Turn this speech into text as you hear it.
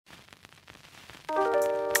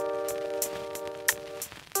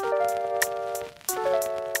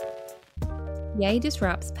Ye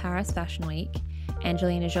disrupts Paris Fashion Week,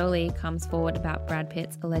 Angelina Jolie comes forward about Brad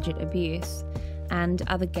Pitt's alleged abuse, and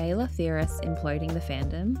are the Gaylor theorists imploding the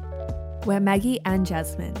fandom? We're Maggie and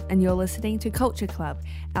Jasmine, and you're listening to Culture Club,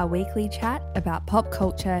 our weekly chat about pop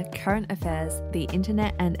culture, current affairs, the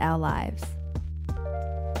internet, and our lives.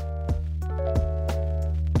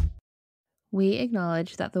 We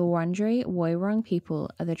acknowledge that the Wurundjeri Woiwurrung people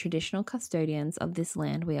are the traditional custodians of this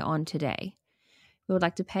land we are on today. We would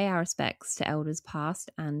like to pay our respects to elders past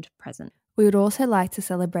and present. We would also like to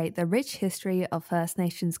celebrate the rich history of First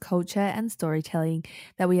Nations culture and storytelling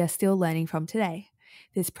that we are still learning from today.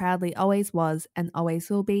 This proudly always was and always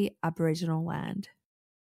will be Aboriginal land.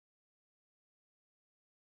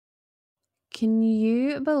 Can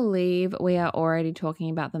you believe we are already talking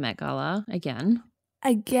about the Met Gala again?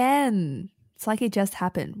 Again! It's like it just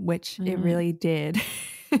happened, which it really did.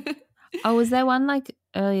 Oh, was there one like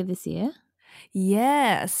earlier this year?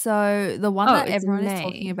 Yeah, so the one that everyone is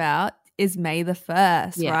talking about is May the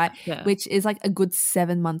 1st, right? Yeah. Which is like a good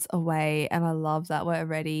 7 months away. And I love that we're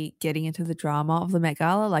already getting into the drama of the Met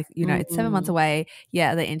Gala. Like, you know, it's 7 months away.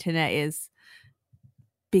 Yeah, the internet is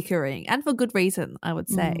bickering, and for good reason, I would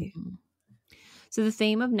say. So the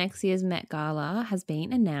theme of next year's Met Gala has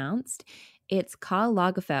been announced. It's Karl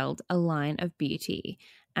Lagerfeld, a line of beauty.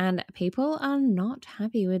 And people are not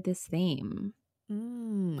happy with this theme.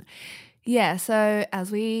 Yeah, so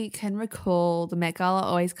as we can recall, the Met Gala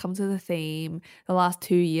always comes with a theme. The last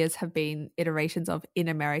 2 years have been iterations of In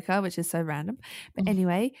America, which is so random. But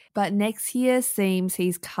anyway, but next year's theme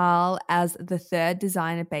sees Karl as the third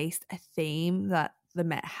designer-based theme that the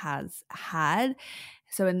Met has had.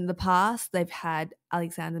 So in the past, they've had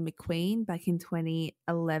Alexander McQueen back in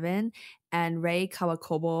 2011 and Ray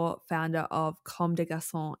Kawakobo, founder of Comme des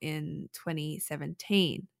Garçons, in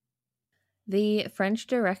 2017. The French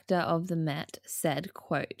director of the Met said,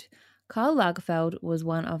 quote, Karl Lagerfeld was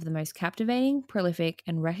one of the most captivating, prolific,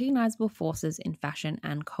 and recognizable forces in fashion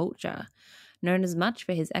and culture, known as much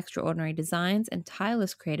for his extraordinary designs and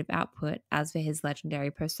tireless creative output as for his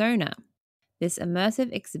legendary persona. This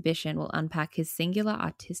immersive exhibition will unpack his singular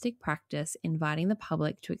artistic practice, inviting the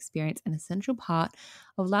public to experience an essential part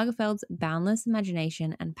of Lagerfeld's boundless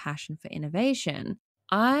imagination and passion for innovation.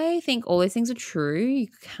 I think all these things are true. You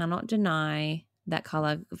cannot deny that Karl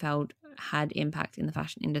Lagerfeld had impact in the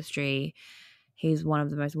fashion industry. He's one of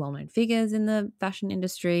the most well-known figures in the fashion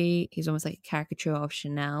industry. He's almost like a caricature of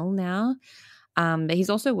Chanel now. But he's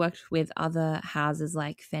also worked with other houses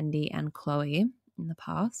like Fendi and Chloe in the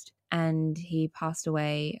past. And he passed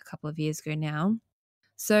away a couple of years ago now.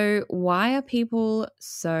 So why are people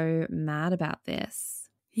so mad about this?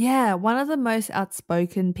 Yeah, one of the most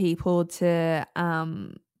outspoken people to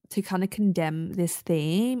kind of condemn this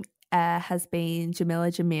theme has been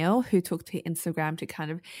Jamila Jamil, who took to Instagram to kind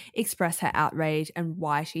of express her outrage and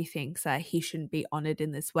why she thinks that he shouldn't be honoured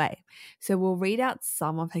in this way. So we'll read out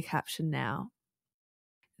some of her caption now.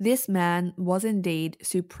 This man was indeed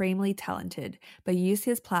supremely talented, but used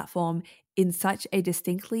his platform in such a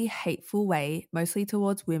distinctly hateful way, mostly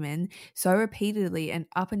towards women, so repeatedly and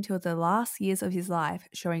up until the last years of his life,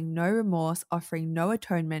 showing no remorse, offering no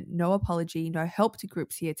atonement, no apology, no help to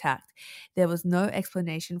groups he attacked. There was no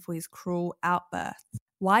explanation for his cruel outbursts.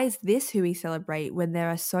 Why is this who we celebrate when there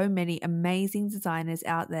are so many amazing designers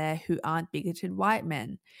out there who aren't bigoted white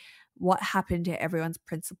men? What happened to everyone's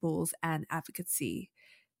principles and advocacy?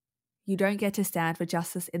 You don't get to stand for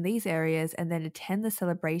justice in these areas and then attend the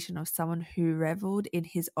celebration of someone who reveled in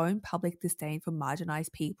his own public disdain for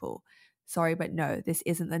marginalized people. Sorry, but no, this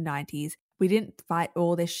isn't the 90s. We didn't fight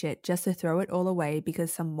all this shit just to throw it all away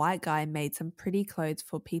because some white guy made some pretty clothes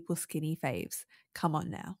for people's skinny faves. Come on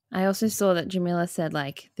now. I also saw that Jamila said,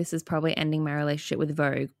 like, this is probably ending my relationship with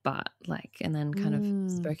Vogue, but like, and then kind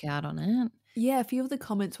of spoke out on it. Yeah, a few of the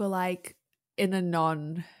comments were like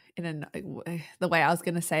the way I was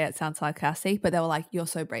going to say it sounds sarcastic, but they were like, you're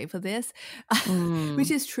so brave for this,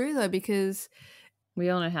 which is true though, because we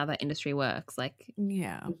all know how that industry works. Like,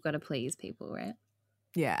 yeah, you've got to please people, right?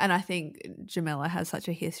 Yeah, and I think Jamila has such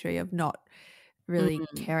a history of not really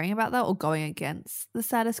caring about that or going against the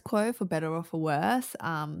status quo, for better or for worse.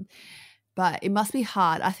 But it must be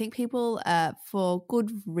hard. I think people, for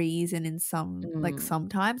good reason, in some like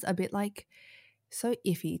sometimes a bit like so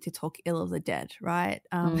iffy to talk ill of the dead, right?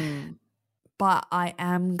 But I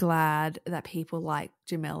am glad that people like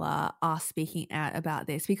Jamila are speaking out about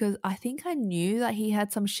this, because I think I knew that he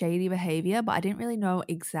had some shady behavior, but I didn't really know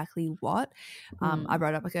exactly what. I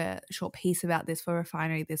wrote up like a short piece about this for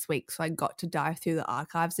Refinery this week, so I got to dive through the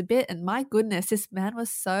archives a bit. And my goodness, this man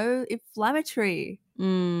was so inflammatory.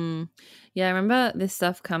 Yeah, I remember this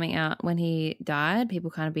stuff coming out when he died.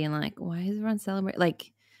 People kind of being like, why is everyone celebrating?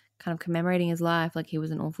 Like, kind of commemorating his life like he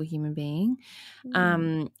was an awful human being.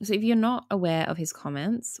 So if you're not aware of his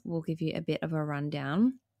comments, we'll give you a bit of a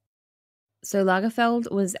rundown. So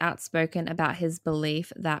Lagerfeld was outspoken about his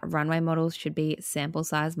belief that runway models should be sample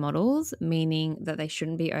size models, meaning that they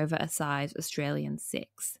shouldn't be over a size Australian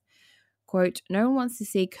 6. Quote, no one wants to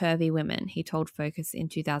see curvy women, he told Focus in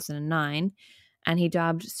 2009, and he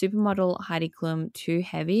dubbed supermodel Heidi Klum too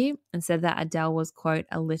heavy and said that Adele was, quote,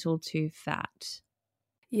 a little too fat.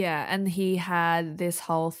 Yeah, and he had this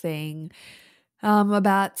whole thing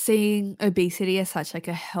about seeing obesity as such like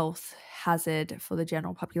a health hazard for the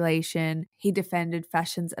general population. He defended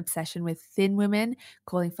fashion's obsession with thin women,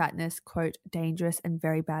 calling fatness, quote, dangerous and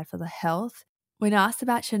very bad for the health. When asked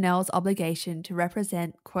about Chanel's obligation to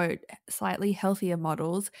represent, quote, slightly healthier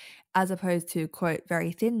models as opposed to, quote,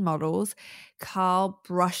 very thin models, Carl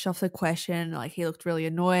brushed off the question like he looked really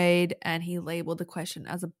annoyed, and he labeled the question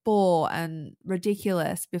as a bore and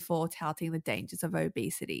ridiculous before touting the dangers of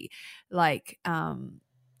obesity. Like,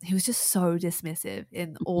 he was just so dismissive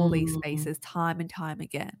in all these spaces time and time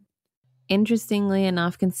again. Interestingly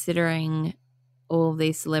enough, considering all of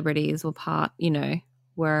these celebrities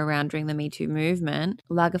were around during the Me Too movement,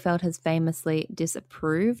 Lagerfeld has famously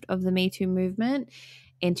disapproved of the Me Too movement.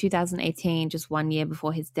 In 2018, just 1 year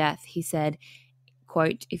before his death, he said,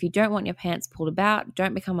 quote, if you don't want your pants pulled about,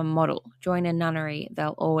 don't become a model. Join a nunnery.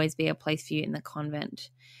 There'll always be a place for you in the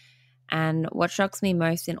convent. And what shocks me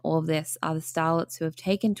most in all of this are the starlets who have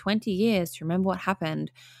taken 20 years to remember what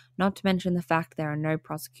happened, not to mention the fact there are no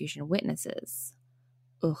prosecution witnesses.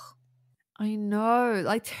 Ugh. I know,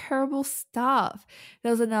 like terrible stuff. There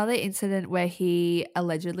was another incident where he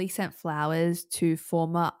allegedly sent flowers to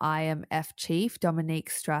former IMF chief Dominique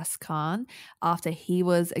Strauss-Kahn after he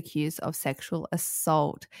was accused of sexual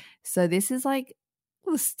assault. So this is like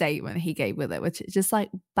the statement he gave with it, which just like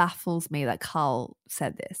baffles me that Carl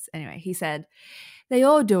said this. Anyway, he said, they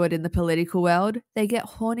all do it in the political world. They get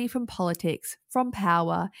horny from politics, from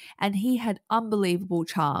power, and he had unbelievable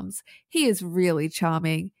charms. He is really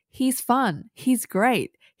charming. He's fun. He's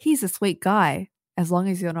great. He's a sweet guy, as long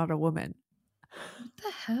as you're not a woman. What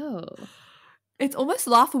the hell? It's almost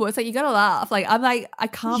laughable. It's like you gotta laugh. Like I'm like I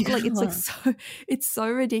can't. Like it's like so. It's so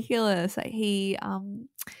ridiculous. Like he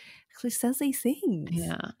actually says these things.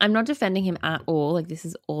 Yeah, I'm not defending him at all. Like this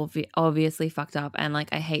is obviously fucked up, and like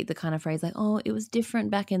I hate the kind of phrase like, "Oh, it was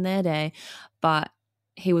different back in their day," but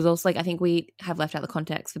he was also like, I think we have left out the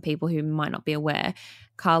context for people who might not be aware.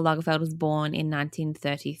 Karl Lagerfeld was born in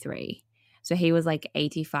 1933. So he was like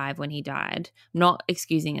 85 when he died. Not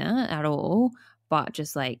excusing it at all, but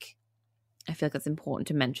just like, I feel like it's important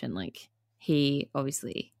to mention, like, he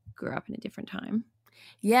obviously grew up in a different time.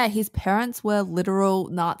 Yeah, his parents were literal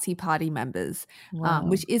Nazi party members, Wow.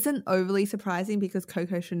 which isn't overly surprising because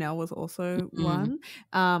Coco Chanel was also one.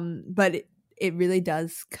 But it really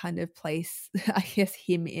does kind of place, I guess,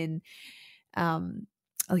 him in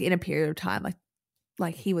like in a period of time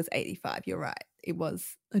like he was 85. You're right. It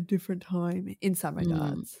was a different time in some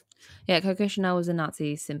regards. Yeah, Coco Chanel was a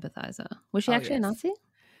Nazi sympathizer. Was she actually a Nazi?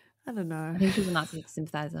 I don't know. I think she was a Nazi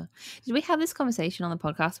sympathizer. Did we have this conversation on the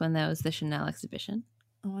podcast when there was the Chanel exhibition?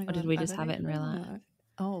 Oh my God, or did we just have it in real life?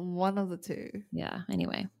 Oh, one of the two. Yeah.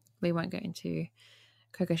 Anyway, we won't go into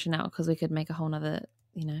Coco Chanel because we could make a whole nother,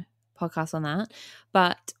 podcast on that.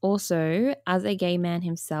 But also, as a gay man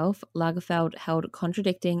himself, Lagerfeld held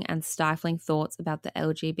contradicting and stifling thoughts about the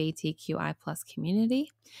LGBTQI plus community.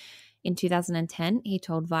 In 2010, he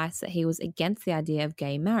told Vice that he was against the idea of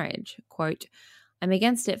gay marriage. Quote, I'm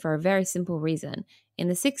against it for a very simple reason. In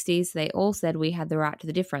the 60s, they all said we had the right to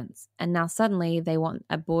the difference, and now suddenly they want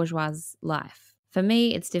a bourgeois life. For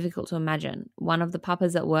me, it's difficult to imagine one of the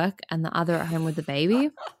papas at work and the other at home with the baby.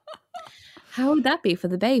 How would that be for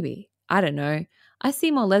the baby? I don't know. I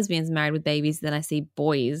see more lesbians married with babies than I see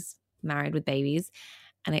boys married with babies,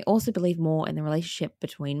 and I also believe more in the relationship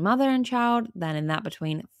between mother and child than in that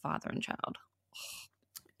between father and child.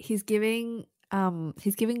 He's giving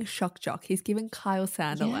shock jock. He's giving Kyle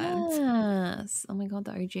Sanderland. Yes. Oh my God,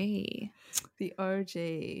 the OG. The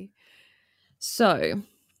OG. So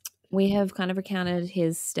we have kind of recounted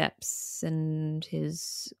his steps and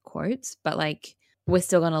his quotes, but like we're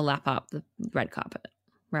still going to lap up the red carpet,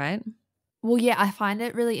 right? Well, yeah, I find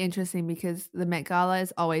it really interesting because the Met Gala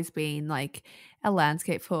has always been like a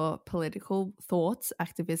landscape for political thoughts,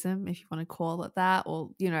 activism, if you want to call it that, or,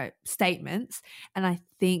 statements. And I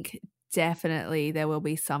think definitely there will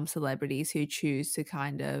be some celebrities who choose to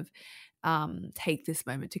kind of take this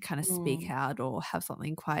moment to kind of speak Mm. out or have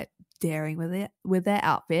something quite daring with their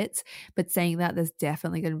outfits. But saying that, there's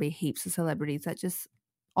definitely going to be heaps of celebrities that just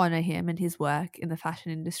honor him and his work in the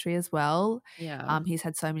fashion industry as well. Yeah. He's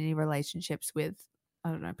had so many relationships with, I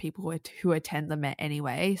don't know, people who attend the Met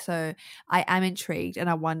anyway. So I am intrigued, and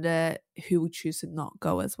I wonder who would choose to not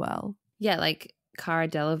go as well. Yeah, like Cara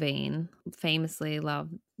Delevingne famously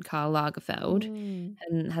loved Karl Lagerfeld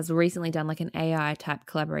and has recently done like an AI type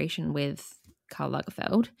collaboration with Karl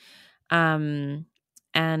Lagerfeld. And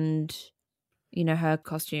her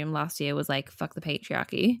costume last year was like fuck the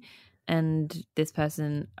patriarchy, and this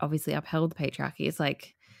person obviously upheld the patriarchy. It's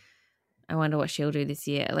like, I wonder what she'll do this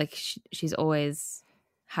year. Like she's always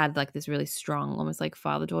had like this really strong, almost like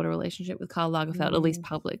father-daughter relationship with Karl Lagerfeld, at least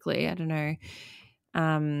publicly. I don't know.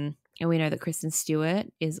 And we know that Kristen Stewart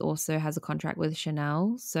also has a contract with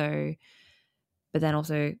Chanel. So, but then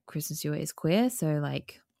also Kristen Stewart is queer. So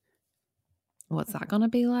like, what's that going to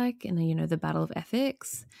be like? And the battle of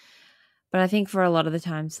ethics. But I think for a lot of the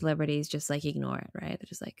time, celebrities just like ignore it, right? They're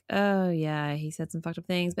just like, oh yeah, he said some fucked up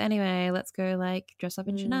things. But anyway, let's go like dress up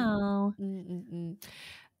in Chanel.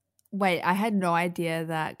 Wait, I had no idea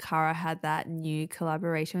that Cara had that new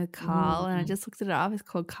collaboration with Carl, and I just looked it up. It's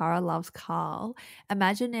called Cara Loves Carl.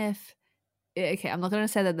 Imagine if, okay, I'm not going to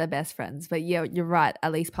say that they're best friends, but yeah, you're right.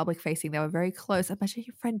 At least public facing, they were very close. Imagine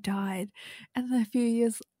your friend died, and then a few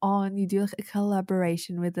years on, you do like a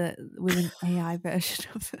collaboration with an AI version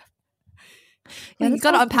of them. Yeah, Like, you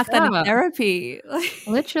got to unpack that in therapy.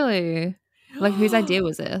 Literally. Like, whose idea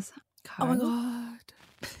was this? Oh my God.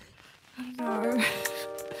 I don't know.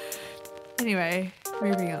 Anyway,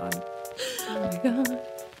 moving on. Oh my God.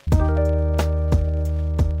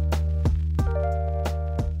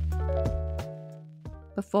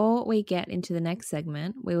 Before we get into the next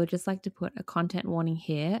segment, we would just like to put a content warning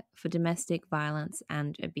here for domestic violence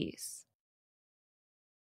and abuse.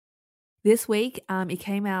 This week, it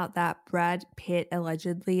came out that Brad Pitt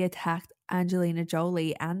allegedly attacked Angelina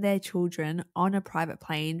Jolie and their children on a private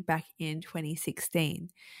plane back in 2016.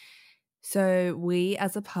 So we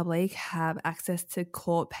as a public have access to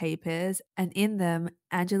court papers, and in them,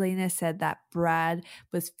 Angelina said that Brad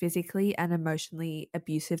was physically and emotionally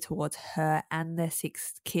abusive towards her and their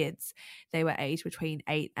 6 kids. They were aged between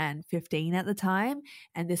 8 and 15 at the time,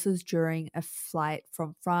 and this was during a flight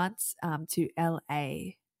from France to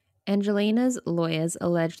LA. Angelina's lawyers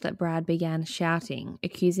alleged that Brad began shouting,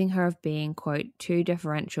 accusing her of being, quote, too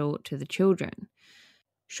deferential to the children.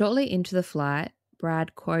 Shortly into the flight,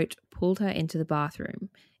 Brad, quote, pulled her into the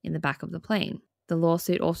bathroom in the back of the plane. The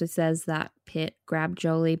lawsuit also says that Pitt grabbed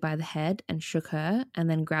Jolie by the head and shook her, and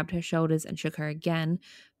then grabbed her shoulders and shook her again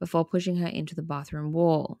before pushing her into the bathroom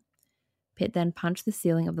wall. Pitt then punched the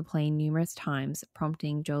ceiling of the plane numerous times,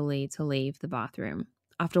 prompting Jolie to leave the bathroom.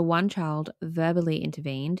 After one child verbally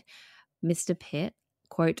intervened, Mr. Pitt,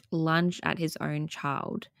 quote, lunged at his own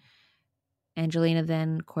child. Angelina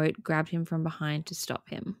then, quote, grabbed him from behind to stop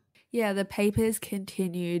him. Yeah, the papers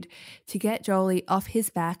continued to get Jolie off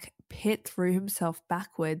his back. Pitt threw himself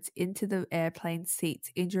backwards into the airplane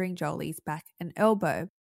seats, injuring Jolie's back and elbow.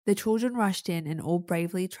 The children rushed in and all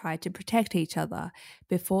bravely tried to protect each other.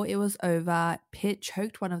 Before it was over, Pitt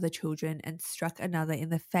choked one of the children and struck another in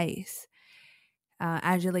the face.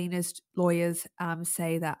 Angelina's lawyers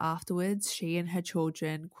say that afterwards, she and her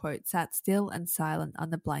children, quote, sat still and silent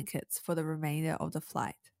on the blankets for the remainder of the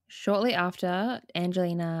flight. Shortly after,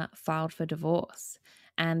 Angelina filed for divorce,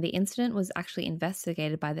 and the incident was actually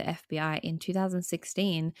investigated by the FBI in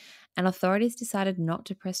 2016, and authorities decided not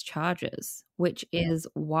to press charges, which is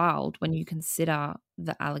wild when you consider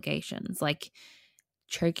the allegations. Like,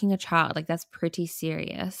 choking a child, like, that's pretty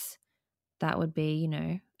serious. That would be,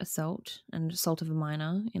 assault and assault of a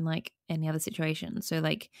minor in like any other situation. So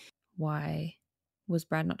like, why was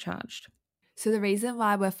Brad not charged? So the reason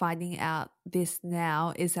why we're finding out this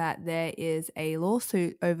now is that there is a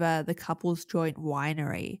lawsuit over the couple's joint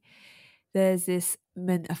winery. There's this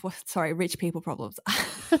rich people problems.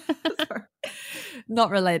 Sorry. Not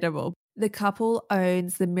relatable. The couple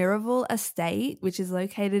owns the Miraval Estate, which is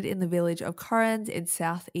located in the village of Correns in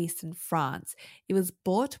southeastern France. It was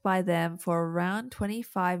bought by them for around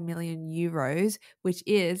 25 million euros, which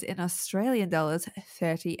is in Australian dollars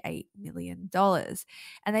 $38 million.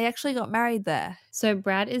 And they actually got married there. So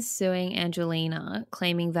Brad is suing Angelina,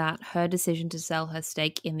 claiming that her decision to sell her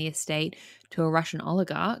stake in the estate to a Russian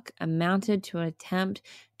oligarch amounted to an attempt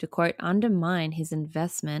to, quote, undermine his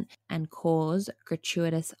investment and cause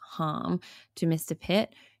gratuitous harm to Mr.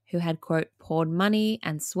 Pitt, who had, quote, poured money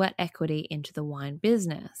and sweat equity into the wine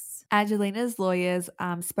business. Angelina's lawyers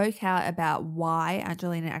spoke out about why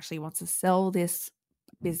Angelina actually wants to sell this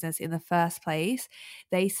business in the first place.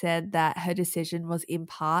 They said that her decision was in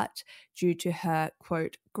part due to her,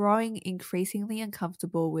 quote, growing increasingly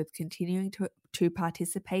uncomfortable with continuing to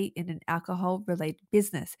participate in an alcohol-related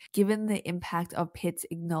business, given the impact of Pitt's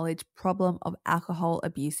acknowledged problem of alcohol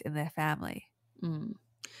abuse in their family.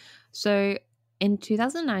 So in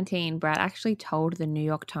 2019, Brad actually told the New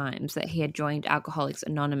York Times that he had joined Alcoholics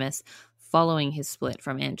Anonymous following his split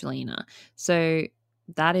from Angelina. So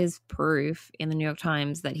that is proof in the New York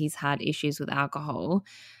Times that he's had issues with alcohol.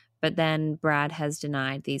 But then Brad has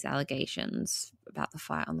denied these allegations about the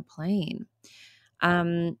fight on the plane.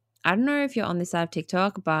 I don't know if you're on this side of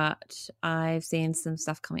TikTok, but I've seen some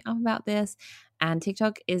stuff coming up about this. And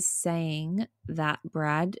TikTok is saying that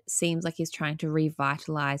Brad seems like he's trying to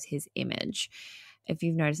revitalize his image. If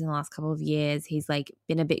you've noticed in the last couple of years, he's like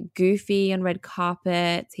been a bit goofy on red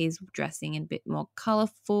carpets. He's dressing in a bit more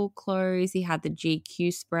colorful clothes. He had the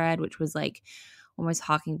GQ spread, which was like almost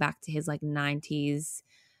harking back to his like 90s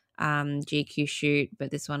GQ shoot.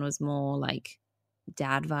 But this one was more like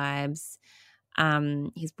dad vibes.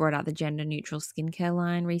 He's brought out the gender neutral skincare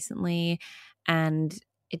line recently, and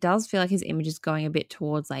it does feel like his image is going a bit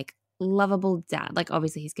towards like lovable dad. Like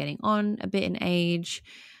obviously he's getting on a bit in age,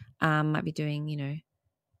 might be doing, you know,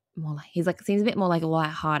 more like he's like seems a bit more like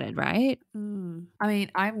lighthearted, right? I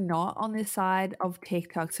mean, I'm not on this side of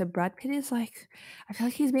TikTok. So Brad Pitt is like, I feel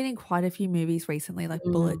like he's been in quite a few movies recently, like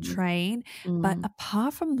Bullet Mm, Train. But mm,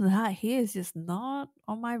 apart from that, he is just not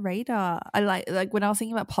on my radar. I like when I was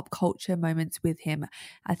thinking about pop culture moments with him,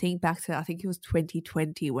 I think back to, I think it was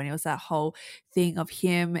 2020 when it was that whole thing of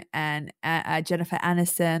him and Jennifer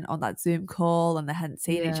Aniston on that Zoom call and they hadn't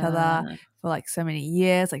seen each other yeah. for like so many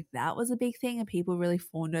years. Like that was a big thing and people really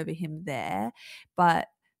fawned over him there. But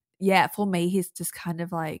yeah, for me, he's just kind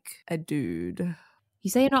of like a dude. You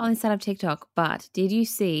say you're not on this side of TikTok, but did you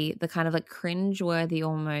see the kind of like cringe-worthy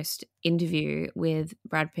almost interview with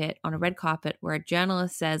Brad Pitt on a red carpet where a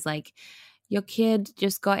journalist says like, your kid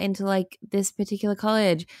just got into like this particular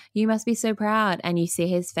college. You must be so proud. And you see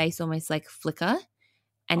his face almost like flicker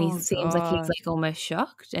and he Oh seems like he's gosh. like almost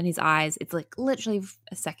shocked and his eyes, it's like literally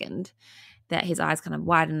a second that his eyes kind of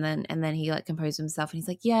widen and then he like composed himself and he's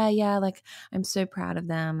like, yeah, like I'm so proud of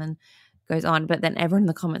them and goes on. But then everyone in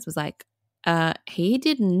the comments was like, he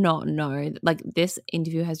did not know, like this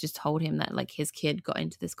interview has just told him that like his kid got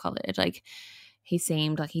into this college. Like he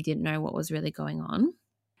seemed like he didn't know what was really going on.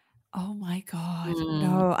 Oh my God. Mm.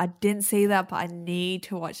 No, I didn't see that, but I need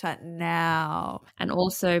to watch that now. And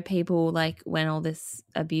also people like when all this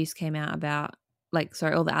abuse came out about like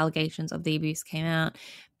sorry, all the allegations of the abuse came out,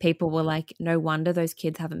 people were like, no wonder those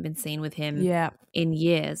kids haven't been seen with him Yeah. in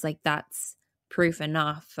years. Like that's proof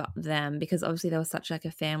enough for them because obviously there was such like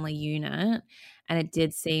a family unit and it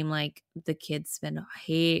did seem like the kids spend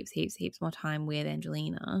heaps more time with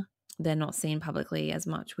Angelina. They're not seen publicly as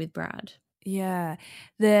much with Brad. Yeah.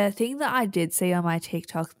 The thing that I did see on my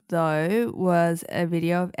TikTok though was a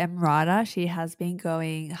video of Emrata. She has been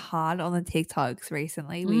going hard on the TikToks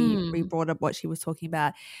recently. We Mm, brought up what she was talking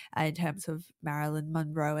about in terms of Marilyn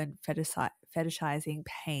Monroe and fetishizing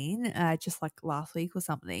pain, just like last week or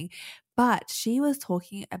something. But she was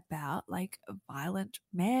talking about like violent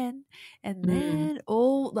men, and mm. then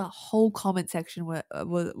all the whole comment section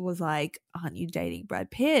was like, "Aren't you dating Brad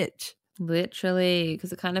Pitt?" Literally,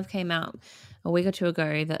 because it kind of came out a week or two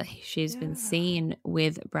ago that she's been Yeah. seen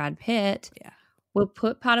with Brad Pitt. Yeah. We'll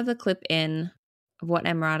put part of the clip in of what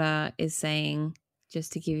Emrata is saying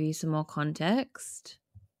just to give you some more context.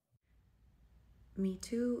 Me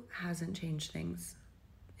Too hasn't changed things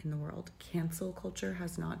in the world. Cancel culture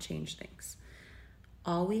has not changed things.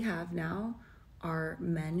 All we have now are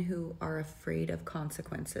men who are afraid of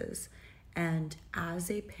consequences. And as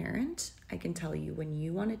a parent, I can tell you when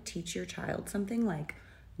you want to teach your child something like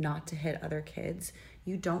not to hit other kids,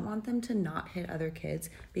 you don't want them to not hit other kids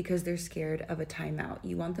because they're scared of a timeout.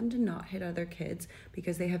 You want them to not hit other kids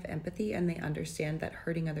because they have empathy and they understand that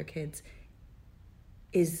hurting other kids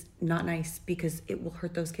is not nice because it will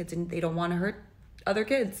hurt those kids and they don't want to hurt other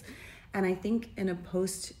kids. And I think in a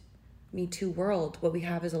post Me Too world, what we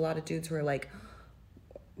have is a lot of dudes who are like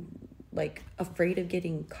afraid of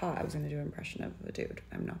getting caught. I was going to do an impression of a dude.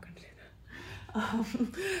 I'm not going to do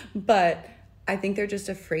that. But I think they're just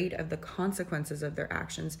afraid of the consequences of their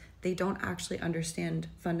actions. They don't actually understand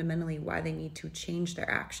fundamentally why they need to change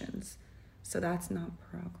their actions. So that's not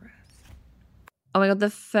progress. Oh my God, the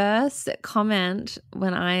first comment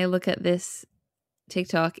when I look at this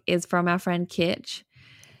TikTok is from our friend Kitch,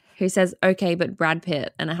 who says, okay, but Brad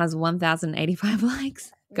Pitt, and it has 1,085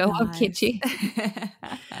 likes. Go up, Nice. Kitchy.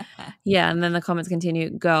 Yeah, and then the comments continue,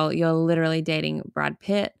 girl, you're literally dating Brad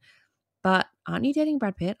Pitt. But aren't you dating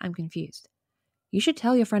Brad Pitt? I'm confused. You should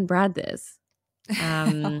tell your friend Brad this.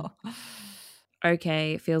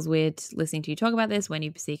 Okay, it feels weird listening to you talk about this when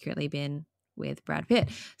you've secretly been with Brad Pitt.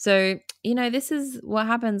 So, this is what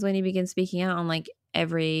happens when you begin speaking out on like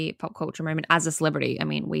every pop culture moment as a celebrity. I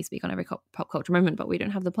mean, we speak on every pop culture moment, but we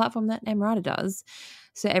don't have the platform that Emirata does.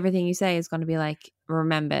 So everything you say is going to be like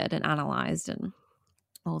remembered and analyzed and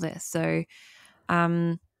all this. So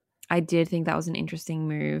I did think that was an interesting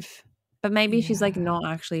move. But maybe she's like not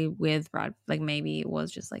actually with Brad. Like maybe it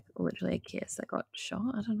was just like literally a kiss that got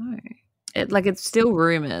shot. I don't know. It's still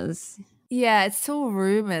rumors. Yeah, it's still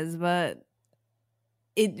rumors, but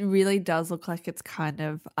it really does look like it's kind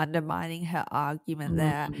of undermining her argument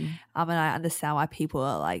there. And I understand why people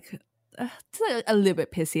are like a little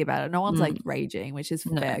bit pissy about it. No one's like raging, which is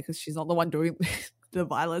fair because she's not the one doing the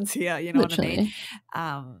violence here. You know Literally. what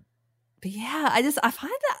I mean? But yeah, I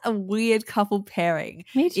find that a weird couple pairing.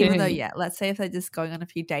 Me too. Even though, let's say if they're just going on a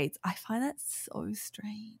few dates, I find that so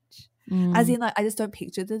strange. As in, like, I just don't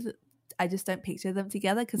picture them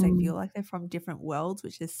together because I feel like they're from different worlds,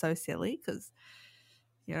 which is so silly because,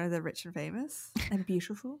 they're rich and famous and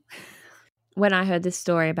beautiful. When I heard this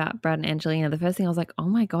story about Brad and Angelina, the first thing I was like, oh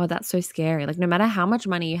my God, that's so scary. Like, no matter how much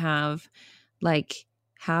money you have, like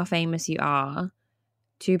how famous you are,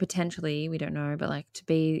 to potentially, we don't know, but like to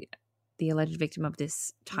be the alleged victim of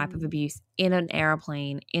this type of abuse in an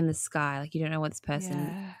airplane in the sky, like you don't know what this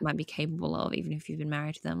person might be capable of, even if you've been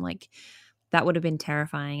married to them. Like that would have been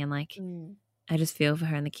terrifying. And like, I just feel for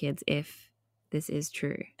her and the kids if this is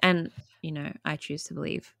true. And, I choose to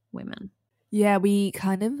believe women. Yeah, we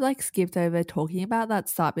kind of like skipped over talking about that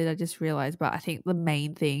start bit, I just realized, but I think the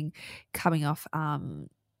main thing coming off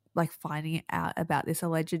like finding out about this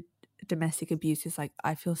alleged domestic abuse is like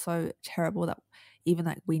I feel so terrible that even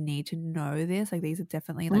like we need to know this. Like these are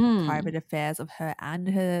definitely like private affairs of her and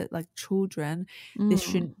her like children. This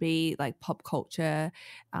shouldn't be like pop culture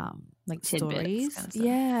like stories. Kind of stuff.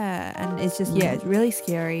 Yeah, and it's just it's really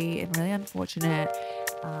scary and really unfortunate.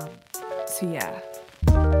 So yeah.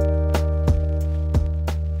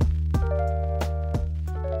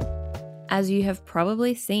 As you have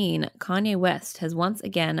probably seen, Kanye West has once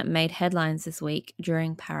again made headlines this week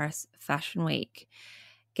during Paris Fashion Week.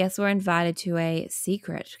 Guests were invited to a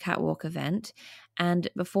secret catwalk event, and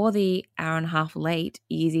before the hour-and-a-half late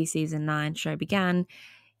Yeezy Season 9 show began,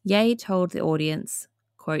 Ye told the audience,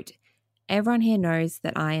 quote, "Everyone here knows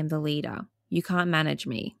that I am the leader. You can't manage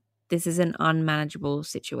me. This is an unmanageable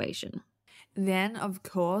situation." Then, of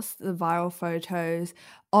course, the viral photos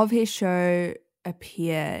of his show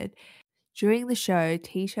appeared. During the show,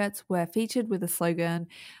 T-shirts were featured with the slogan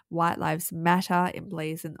 "White Lives Matter"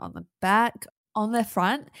 emblazoned on the back. On the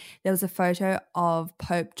front, there was a photo of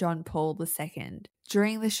Pope John Paul II.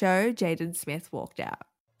 During the show, Jaden Smith walked out.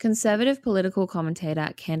 Conservative political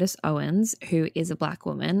commentator Candace Owens, who is a black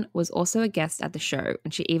woman, was also a guest at the show,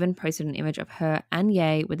 and she even posted an image of her and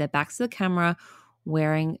Ye with their backs to the camera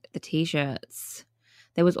wearing the T-shirts.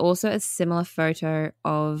 There was also a similar photo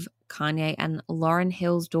of Kanye and Lauryn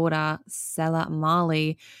Hill's daughter, Selah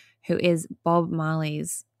Marley, who is Bob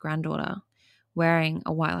Marley's granddaughter, wearing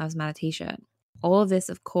a White Lives Matter T-shirt. All of this,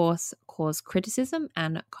 of course, caused criticism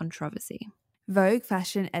and controversy. Vogue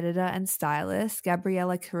fashion editor and stylist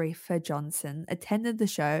Gabriella Carifa Johnson attended the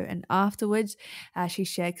show, and afterwards she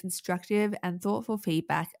shared constructive and thoughtful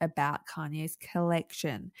feedback about Kanye's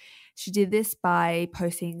collection. She did this by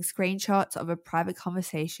posting screenshots of a private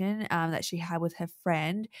conversation that she had with her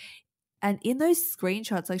friend. And in those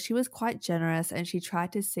screenshots, like she was quite generous and she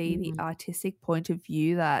tried to see the artistic point of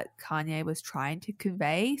view that Kanye was trying to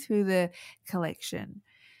convey through the collection.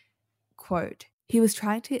 Quote, "He was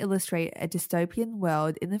trying to illustrate a dystopian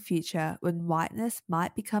world in the future when whiteness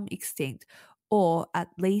might become extinct or at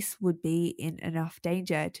least would be in enough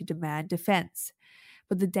danger to demand defense.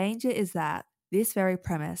 But the danger is that this very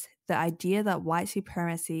premise, the idea that white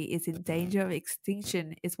supremacy is in danger of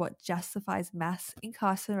extinction, is what justifies mass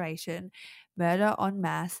incarceration, murder en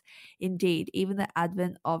masse, indeed, even the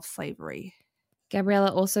advent of slavery."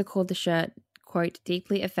 Gabriella also called the shirt, quote,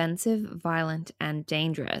 "deeply offensive, violent, and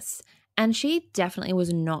dangerous." And she definitely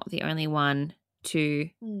was not the only one to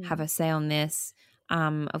have a say on this.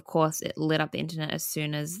 Of course, it lit up the internet as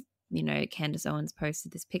soon as, Candace Owens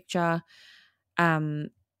posted this picture.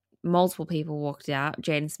 Multiple people walked out,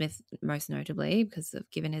 Jaden Smith most notably, because of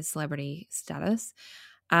given his celebrity status.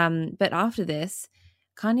 But after this,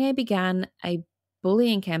 Kanye began a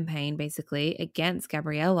bullying campaign basically against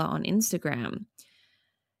Gabriella on Instagram.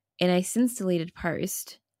 In a since deleted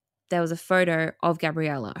post, there was a photo of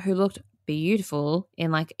Gabriella who looked beautiful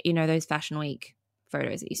in like, you know, those fashion week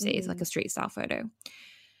photos that you see. It's like a street style photo.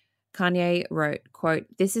 Kanye wrote, quote,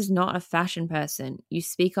 "This is not a fashion person. You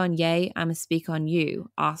speak on Ye, I'ma speak on you.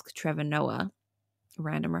 Ask Trevor Noah."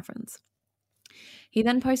 Random reference. He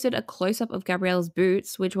then posted a close-up of Gabriella's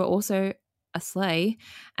boots, which were also a sleigh,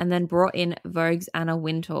 and then brought in Vogue's Anna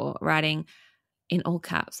Wintour, writing in all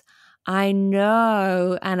caps, "I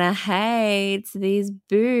know Anna hates these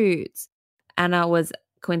boots." Anna was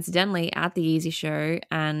coincidentally at the Yeezy show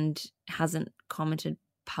and hasn't commented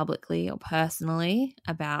publicly or personally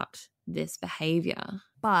about this behavior.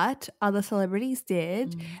 But other celebrities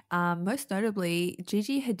did. Most notably,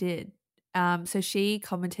 Gigi Hadid. So she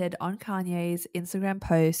commented on Kanye's Instagram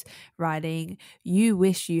post, writing, "You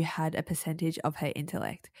wish you had a percentage of her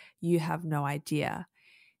intellect. You have no idea.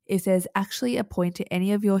 If there's actually a point to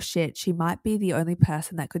any of your shit, she might be the only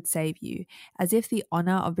person that could save you. As if the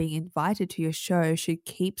honor of being invited to your show should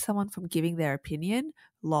keep someone from giving their opinion.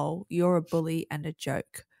 Lol, you're a bully and a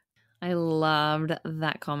joke." I loved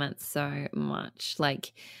that comment so much.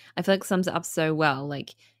 Like, I feel like it sums it up so well.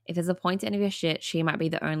 Like, if there's a point to any of your shit, she might be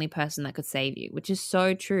the only person that could save you, which is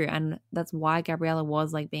so true. And that's why Gabriella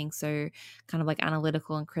was like being so kind of like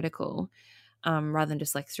analytical and critical, rather than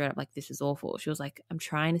just like straight up like, this is awful. She was like, I'm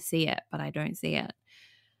trying to see it, but I don't see it.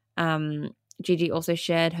 Gigi also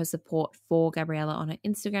shared her support for Gabriella on her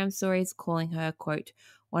Instagram stories, calling her, quote,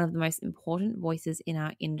 "one of the most important voices in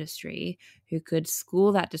our industry who could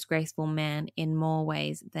school that disgraceful man in more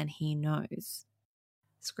ways than he knows."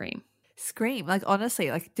 Scream. Scream. Like,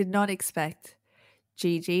 honestly, like, did not expect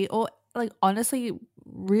Gigi or, like, honestly,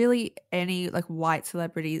 really any, like, white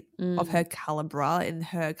celebrity of her caliber in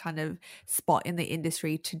her kind of spot in the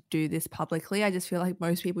industry to do this publicly. I just feel like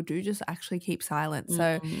most people do just actually keep silent.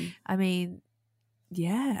 So, I mean,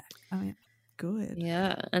 yeah. I mean, good.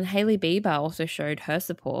 Yeah. And Hailey Bieber also showed her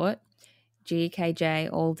support. GKJ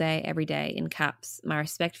all day, every day, in caps. "My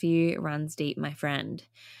respect for you runs deep, my friend."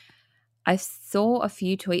 I saw a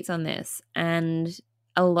few tweets on this, and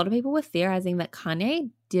a lot of people were theorizing that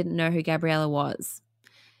Kanye didn't know who Gabriella was.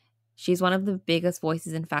 She's one of the biggest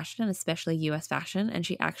voices in fashion, especially US fashion, and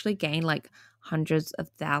she actually gained like hundreds of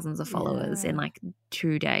thousands of followers in like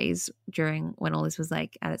 2 days during when all this was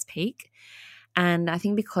like at its peak. And I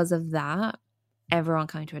think because of that, everyone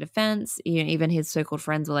coming to her defense, you know, even his so-called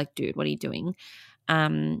friends were like, "Dude, what are you doing?"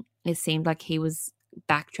 It seemed like he was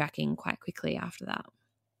backtracking quite quickly after that.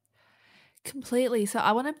 Completely. So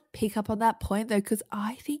I want to pick up on that point though, because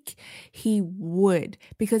I think he would,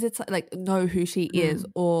 because it's like know who she is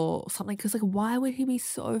or something. Because like, why would he be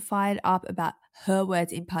so fired up about her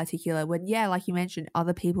words in particular when, yeah, like you mentioned,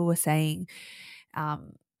 other people were saying,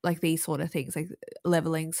 like these sort of things, like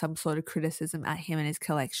leveling some sort of criticism at him and his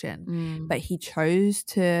collection, but he chose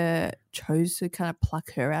to kind of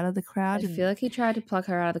pluck her out of the crowd. I feel like he tried to plug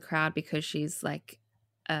her out of the crowd because she's like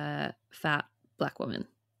a fat black woman.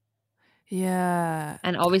 Yeah.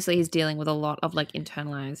 And obviously he's dealing with a lot of like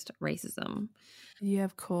internalized racism. Yeah,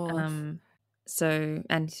 of course. So,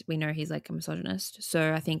 and we know he's like a misogynist.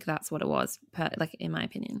 So I think that's what it was, like in my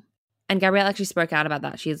opinion. And Gabrielle actually spoke out about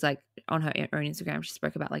that. She's like on her own Instagram, she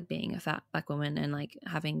spoke about like being a fat black woman and like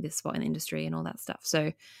having this spot in the industry and all that stuff.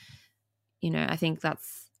 So, you know, I think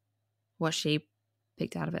that's what she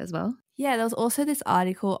picked out of it as well. Yeah, there was also this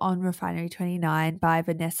article on Refinery 29 by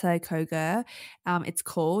Vanessa Koger. It's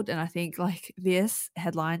called, and I think like this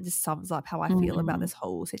headline just sums up how I feel about this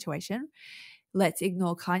whole situation. "Let's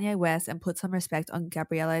ignore Kanye West and put some respect on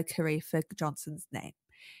Gabriella Karifa Johnson's name."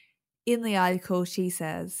 In the article, she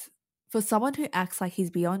says, "For someone who acts like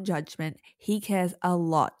he's beyond judgment, he cares a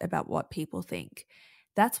lot about what people think.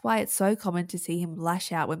 That's why it's so common to see him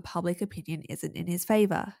lash out when public opinion isn't in his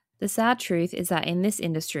favor." The sad truth is that in this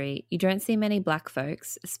industry, you don't see many black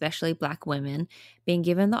folks, especially black women, being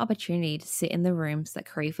given the opportunity to sit in the rooms that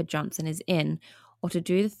Karifa Johnson is in or to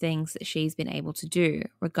do the things that she's been able to do,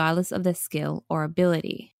 regardless of their skill or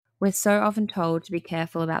ability. We're so often told to be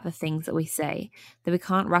careful about the things that we say, that we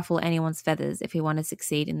can't ruffle anyone's feathers if we want to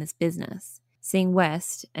succeed in this business. Seeing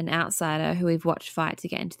West, an outsider who we've watched fight to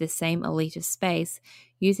get into this same elitist space,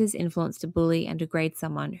 use his influence to bully and degrade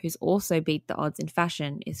someone who's also beat the odds in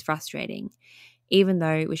fashion is frustrating, even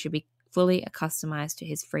though we should be fully accustomed to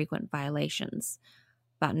his frequent violations.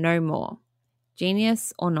 But no more.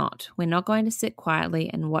 Genius or not, we're not going to sit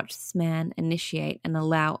quietly and watch this man initiate and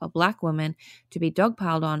allow a black woman to be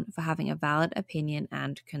dogpiled on for having a valid opinion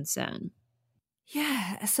and concern.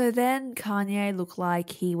 Yeah, so then Kanye looked like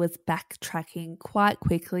he was backtracking quite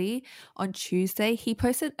quickly. On Tuesday, he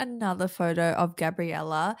posted another photo of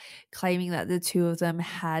Gabriella, claiming that the two of them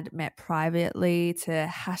had met privately to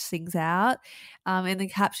hash things out. In the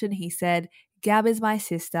caption, he said, "Gab is my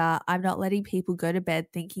sister. I'm not letting people go to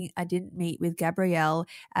bed thinking I didn't meet with Gabrielle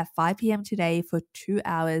at 5 p.m. today for 2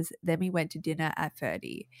 hours. Then we went to dinner at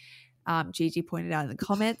 30. Gigi pointed out in the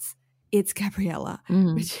comments, it's Gabriella,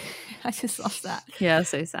 which I just love that. Yeah,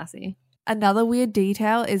 so sassy. Another weird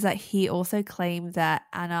detail is that he also claimed that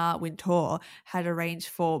Anna Wintour had arranged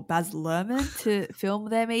for Baz Luhrmann to film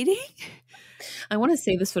their meeting. I want to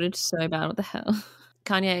see this footage so bad. What the hell?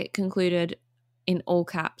 Kanye concluded in all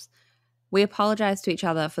caps, "We apologize to each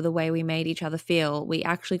other for the way we made each other feel. We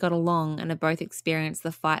actually got along and have both experienced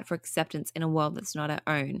the fight for acceptance in a world that's not our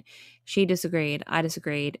own. She disagreed. I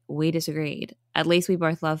disagreed. We disagreed. At least we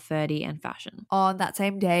both love Ferdy and fashion." On that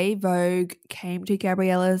same day, Vogue came to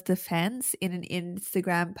Gabriella's defense in an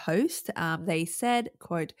Instagram post. They said,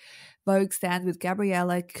 quote, "Vogue stands with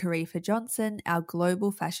Gabriella Karifa Johnson, our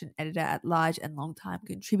global fashion editor at large and longtime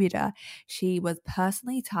contributor. She was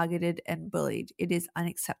personally targeted and bullied. It is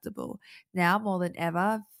unacceptable. Now more than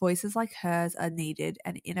ever, voices like hers are needed,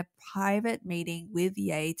 and in a private meeting with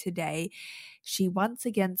Ye today, she once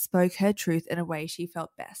again spoke her truth in a way she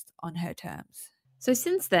felt best on her terms." So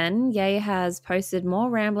since then, Ye has posted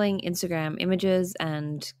more rambling Instagram images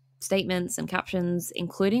and statements and captions,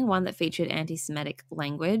 including one that featured anti-Semitic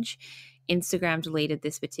language. Instagram deleted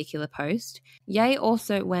this particular post. Ye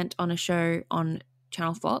also went on a show on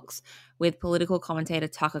Channel Fox with political commentator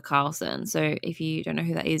Tucker Carlson. So if you don't know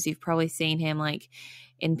who that is, you've probably seen him like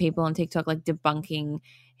in people on TikTok like debunking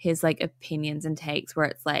his like opinions and takes, where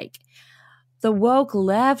it's like the woke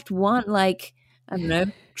left want like, I don't know,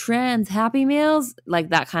 trans Happy Meals, like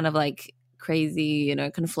that kind of like crazy,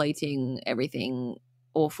 conflating everything,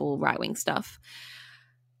 awful right-wing stuff.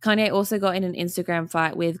 Kanye also got in an Instagram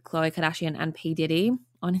fight with Khloe Kardashian and P. Diddy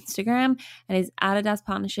on Instagram, and his Adidas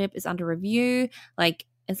partnership is under review. Like,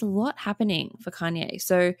 it's a lot happening for Kanye.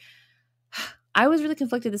 So I was really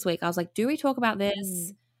conflicted this week. I was like, do we talk about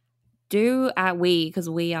this? Because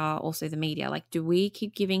we are also the media, like, do we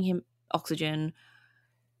keep giving him oxygen?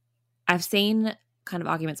 I've seen kind of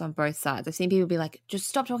arguments on both sides. I've seen people be like, just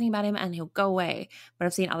stop talking about him and he'll go away. But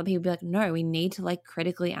I've seen other people be like, no, we need to like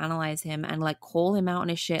critically analyze him and like call him out on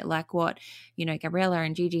his shit, like what, Gabriella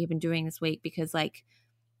and Gigi have been doing this week, because like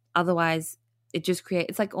otherwise it just creates,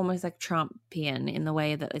 it's like almost like Trumpian in the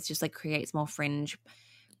way that it's just like creates more fringe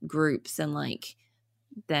groups, and like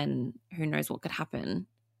then who knows what could happen.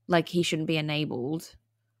 Like, he shouldn't be enabled.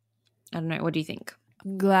 I don't know. What do you think?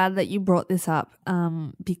 I'm glad that you brought this up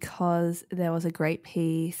because there was a great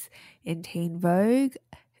piece in Teen Vogue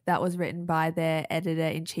that was written by their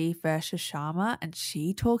editor-in-chief, Versha Sharma, and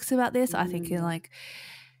she talks about this, I think,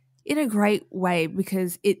 in a great way,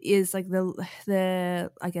 because it is like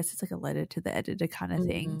the I guess it's like a letter to the editor kind of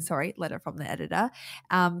thing. Sorry, letter from the editor.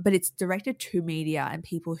 But it's directed to media and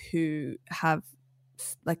people who have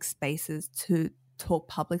like spaces to talk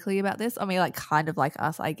publicly about this. I mean, like kind of like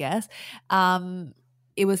us, I guess.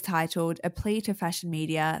 It was titled "A Plea to Fashion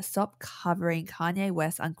Media, Stop Covering Kanye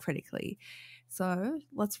West Uncritically." So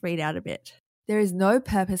let's read out a bit. "There is no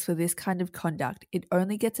purpose for this kind of conduct. It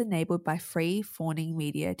only gets enabled by free, fawning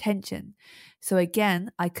media attention. So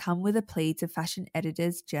again, I come with a plea to fashion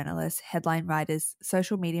editors, journalists, headline writers,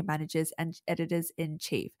 social media managers, and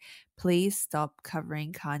editors-in-chief. Please stop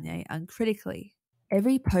covering Kanye uncritically.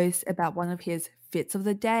 Every post about one of his fits of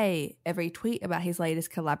the day, every tweet about his latest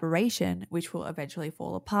collaboration, which will eventually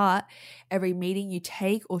fall apart, every meeting you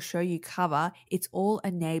take or show you cover, it's all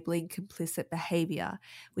enabling complicit behavior.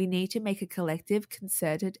 We need to make a collective,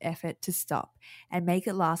 concerted effort to stop and make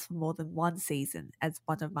it last for more than one season," as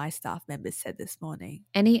one of my staff members said this morning.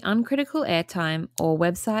 "Any uncritical airtime or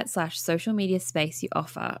website/social media space you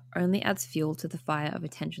offer only adds fuel to the fire of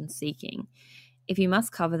attention seeking. If you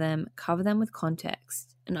must cover them with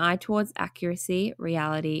context, an eye towards accuracy,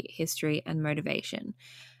 reality, history, and motivation.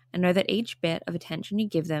 And know that each bit of attention you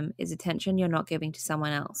give them is attention you're not giving to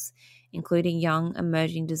someone else, including young,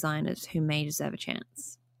 emerging designers who may deserve a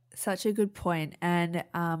chance." Such a good point. And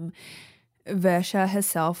Versha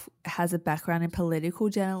herself has a background in political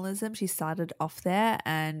journalism. She started off there,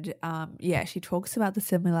 and she talks about the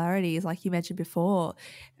similarities, like you mentioned before,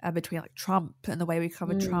 between like Trump and the way we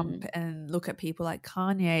cover Trump, and look at people like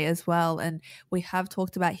Kanye as well. And we have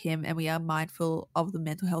talked about him, and we are mindful of the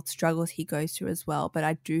mental health struggles he goes through as well. But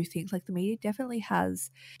I do think like the media definitely has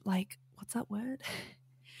like, what's that word?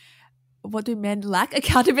 What do men lack?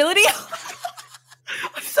 Accountability.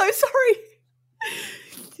 I'm so sorry.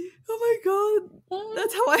 Oh my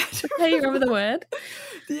That's how I had to How you remember the word?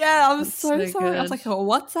 Yeah, I'm That's so so sorry. I was good. like, oh,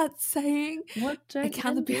 what's that saying? What don't men do?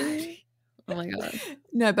 Accountability. Oh my God.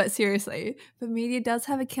 No, but seriously, the media does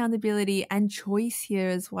have accountability and choice here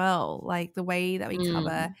as well. Like the way that we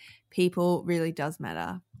cover people really does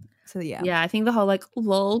matter. So yeah. Yeah, I think the whole like,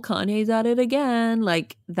 lol, Kanye's at it again,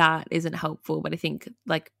 like that isn't helpful. But I think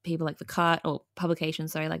like people like The Cut or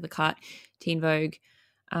publications, sorry, like The Cut, Teen Vogue,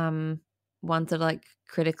 ones that are like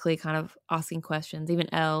critically kind of asking questions,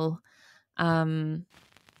 even Elle, I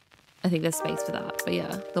think there's space for that. But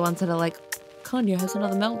yeah, the ones that are like, Kanye has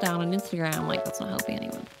another meltdown on Instagram, like that's not helping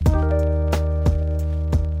anyone.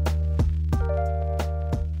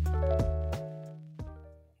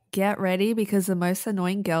 Get ready because the most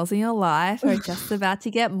annoying girls in your life are just about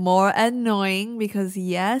to get more annoying because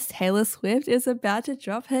yes, Taylor Swift is about to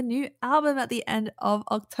drop her new album at the end of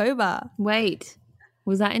October. Wait,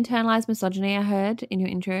 was that internalized misogyny I heard in your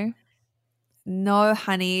intro? No,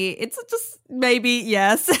 honey. It's just maybe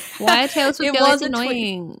yes. Why are Taylor Swift girls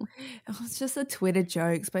annoying? It was just a Twitter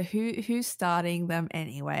jokes, but who's starting them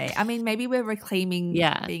anyway? I mean, maybe we're reclaiming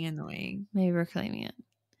being annoying. Maybe we're claiming it.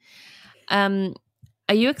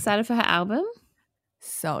 Are you excited for her album?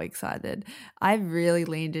 So excited. I've really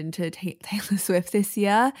leaned into Taylor Swift this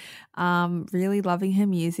year. Really loving her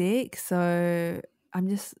music. So I'm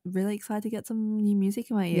just really excited to get some new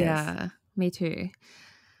music in my ears. Yeah, me too.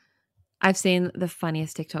 I've seen the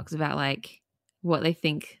funniest TikToks about like what they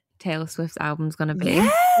think Taylor Swift's album's going to be.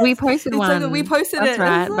 Yes! We posted one. So we posted That's it.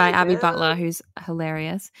 right, It's by like, Abby Butler, who's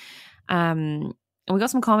hilarious. And we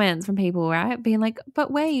got some comments from people, right, being like,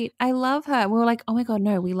 but wait, I love her. We were like, oh my God,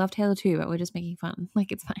 no, we love Taylor too, but we're just making fun.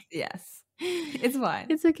 Like, it's fine. Yes, it's fine.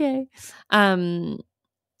 It's okay. So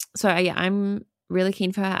yeah, I'm really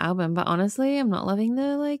keen for her album, but honestly, I'm not loving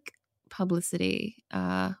the like publicity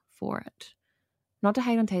for it. Not to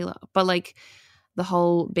hate on Taylor, but like the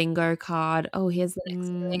whole bingo card. Oh, here's the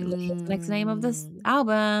next name of this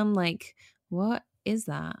album. Like, what is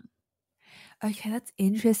that? Okay, that's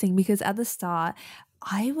interesting because at the start,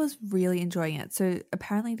 I was really enjoying it. So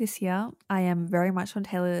apparently this year, I am very much on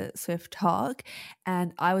Taylor Swift talk,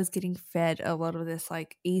 and I was getting fed a lot of this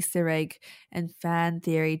like Easter egg and fan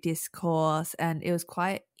theory discourse, and it was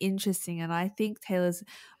quite interesting. And I think Taylor's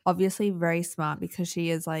obviously very smart because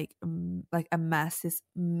she is like this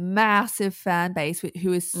massive fan base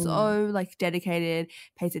who is so like dedicated,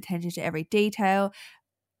 pays attention to every detail.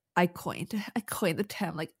 I coined the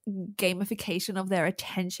term like gamification of their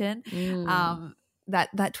attention.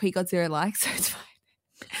 That tweet got 0 likes, so it's fine.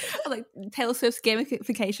 Like Taylor Swift's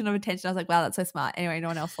gamification of attention. I was like, wow, that's so smart. Anyway, no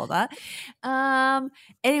one else saw that.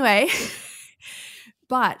 Anyway,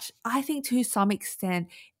 but I think to some extent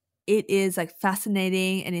it is like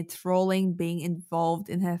fascinating and enthralling being involved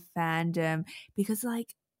in her fandom because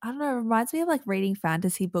like I don't know, it reminds me of like reading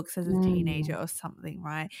fantasy books as a teenager or something,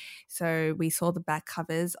 right? So we saw the back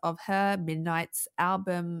covers of her Midnight's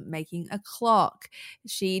album, Making a Clock.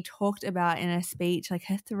 She talked about in her speech like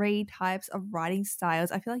her 3 types of writing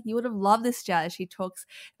styles. I feel like you would have loved this, Jazz. She talks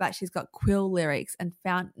about she's got quill lyrics and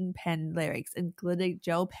fountain pen lyrics and glitter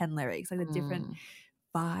gel pen lyrics, like the different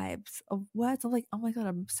vibes of words. I'm like, oh my God,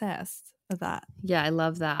 I'm obsessed with that. Yeah, I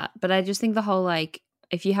love that. But I just think the whole like,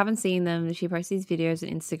 if you haven't seen them, she posts these videos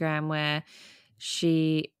on Instagram where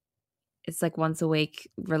it's like once a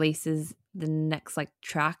week releases the next like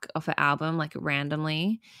track of her album like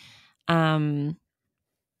randomly. And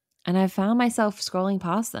I found myself scrolling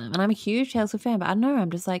past them, and I'm a huge Taylor Swift fan, but I don't know,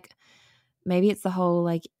 I'm just like, maybe it's the whole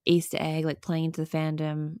like Easter egg, like playing into the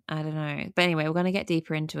fandom. I don't know. But anyway, we're going to get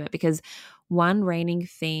deeper into it because one reigning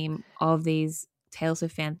theme of these Taylor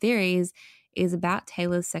Swift fan theories is about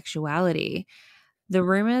Taylor's sexuality. The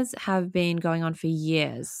rumors have been going on for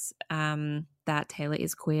years that Taylor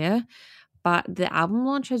is queer, but the album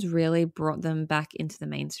launch has really brought them back into the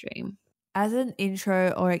mainstream. As an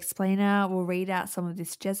intro or explainer, we'll read out some of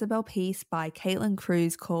this Jezebel piece by Caitlin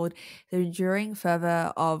Cruz called The Enduring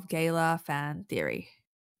Fervor of Gaylor Fan Theory.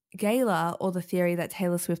 Gaylor, or the theory that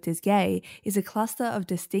Taylor Swift is gay, is a cluster of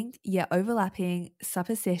distinct yet overlapping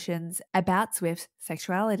suppositions about Swift's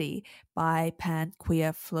sexuality by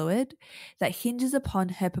pan-queer fluid that hinges upon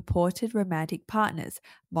her purported romantic partners,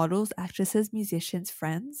 models, actresses, musicians,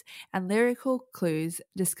 friends, and lyrical clues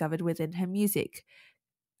discovered within her music.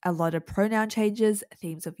 A lot of pronoun changes,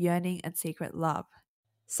 themes of yearning and secret love.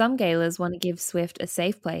 Some Gaylors want to give Swift a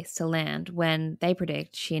safe place to land when they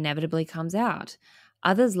predict she inevitably comes out.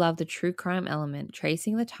 Others love the true crime element,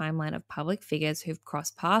 tracing the timeline of public figures who've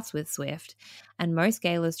crossed paths with Swift, and most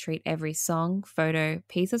Gaylors treat every song, photo,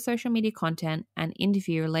 piece of social media content, and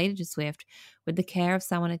interview related to Swift with the care of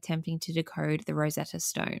someone attempting to decode the Rosetta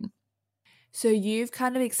Stone. So you've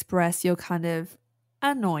kind of expressed your kind of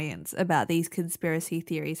annoyance about these conspiracy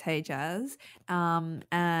theories, hey Jazz.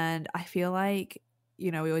 And I feel like,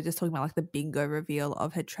 you know, we were just talking about like the bingo reveal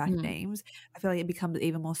of her track Mm. names. I feel like it becomes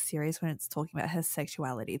even more serious when it's talking about her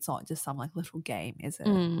sexuality. It's not just some like little game, is it?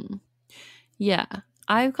 Mm. Yeah.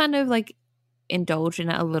 I've kind of like indulged in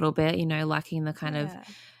it a little bit, you know, liking the kind of Yeah.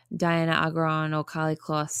 Diana Agron or Carly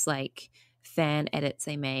Kloss like fan edits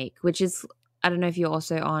they make, which is, I don't know if you're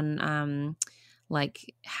also on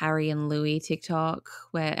like Harry and Louis TikTok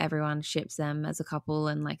where everyone ships them as a couple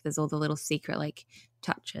and like there's all the little secret like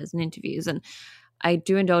touches and interviews, and I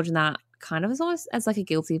do indulge in that kind of as almost as like a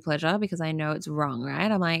guilty pleasure because I know it's wrong,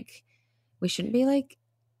 right? I'm like, we shouldn't be like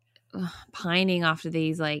pining after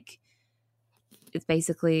these like, it's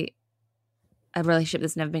basically a relationship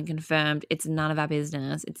that's never been confirmed. It's none of our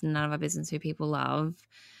business. It's none of our business who people love.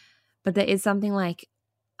 But there is something like,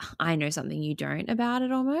 I know something you don't about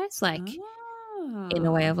it almost, like in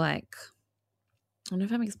a way Ah. of like, I don't know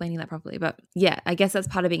if I'm explaining that properly, but yeah, I guess that's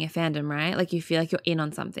part of being a fandom, right? Like you feel like you're in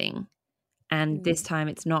on something. And this time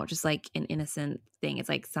it's not just like an innocent thing. It's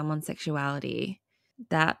like someone's sexuality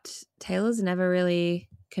that Taylor's never really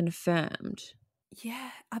confirmed.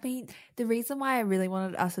 Yeah, I mean, the reason why I really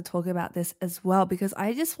wanted us to talk about this as well, because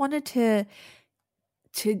I just wanted to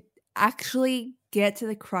actually get to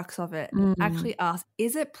the crux of it and Mm. actually ask,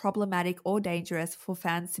 is it problematic or dangerous for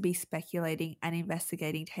fans to be speculating and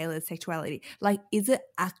investigating Taylor's sexuality? Like, is it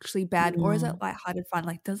actually bad or is it Mm. lighthearted fun?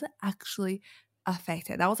 Like, does it actually affect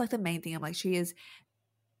her? That was like the main thing. I'm like, she is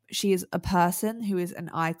a person who is an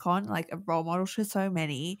icon, like a role model to so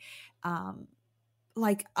many.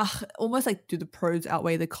 Like almost like do the pros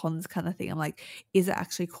outweigh the cons kind of thing. I'm like, is it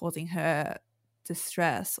actually causing her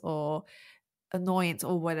distress or annoyance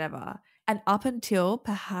or whatever? And up until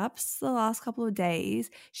perhaps the last couple of days,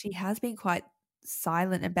 she has been quite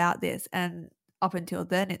silent about this. And up until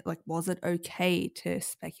then, it like, was it okay to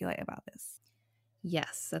speculate about this?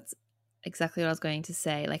 Yes, that's exactly what I was going to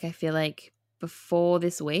say. Like, I feel like before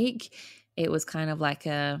this week, it was kind of like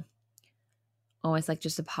almost like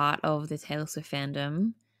just a part of the Taylor Swift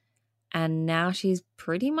fandom. And now she's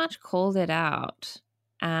pretty much called it out.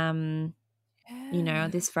 You know, Yeah.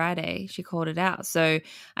 this Friday, she called it out. So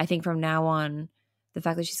I think from now on, the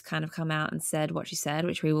fact that she's kind of come out and said what she said,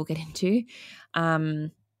 which we will get into, I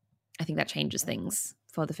think that changes things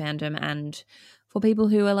for the fandom and for people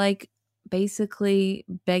who are like basically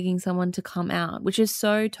begging someone to come out, which is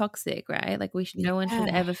so toxic, right? Like no one should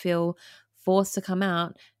Yeah. ever feel forced to come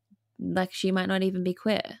out. Like she might not even be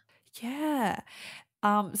queer. Yeah.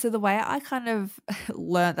 So the way I kind of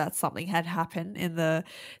learned that something had happened in the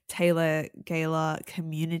Taylor Gaylor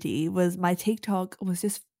community was my TikTok was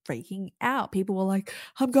just freaking out. People were like,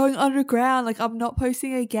 I'm going underground, like I'm not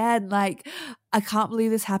posting again, like I can't believe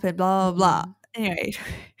this happened, blah blah blah. Mm. Anyway,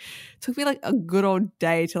 took me like a good old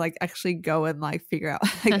day to like actually go and like figure out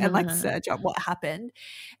like and like search up what happened.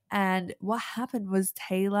 And what happened was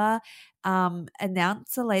Taylor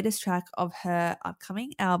announced the latest track of her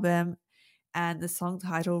upcoming album, and the song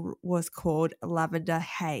title was called Lavender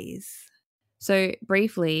Haze. So,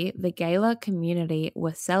 briefly, the Gaylor community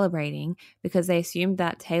were celebrating because they assumed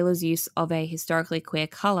that Taylor's use of a historically queer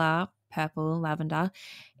color, purple, lavender,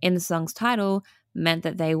 in the song's title meant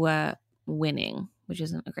that they were winning, which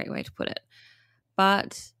isn't a great way to put it.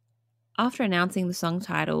 But after announcing the song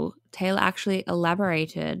title, Taylor actually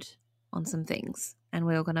elaborated on some things, and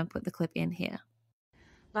we're going to put the clip in here.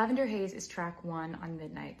 Lavender Haze is track 1 on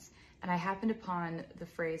Midnights, and I happened upon the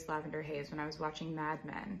phrase Lavender Haze when I was watching Mad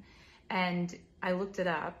Men. And I looked it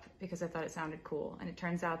up because I thought it sounded cool. And it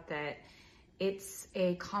turns out that it's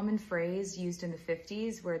a common phrase used in the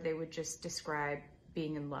 50s where they would just describe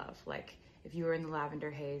being in love. Like if you were in the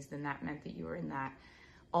lavender haze, then that meant that you were in that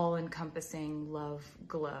all-encompassing love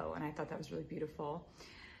glow. And I thought that was really beautiful.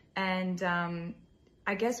 And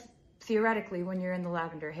I guess theoretically, when you're in the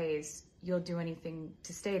lavender haze, you'll do anything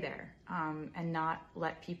to stay there and not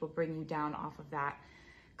let people bring you down off of that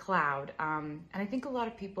cloud. And I think a lot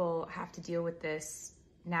of people have to deal with this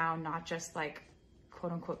now, not just like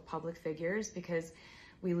quote unquote public figures, because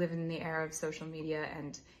we live in the era of social media,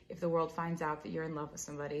 and if the world finds out that you're in love with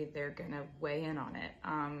somebody, they're gonna weigh in on it.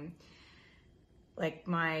 Like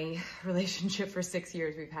my relationship for 6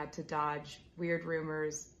 years, we've had to dodge weird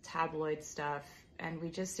rumors, tabloid stuff, and we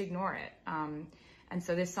just ignore it. And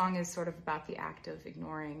so this song is sort of about the act of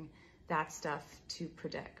ignoring that stuff to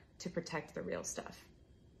protect the real stuff.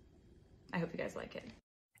 I hope you guys like it.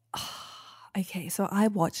 Okay, so I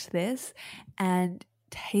watched this and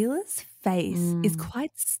Taylor's face is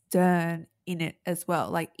quite stern in it as well.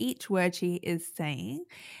 Like each word she is saying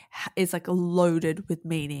is like loaded with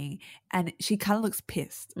meaning, and she kind of looks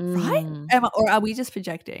pissed, right? Or are we just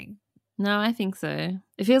projecting? No, I think so.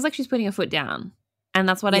 It feels like she's putting her foot down. And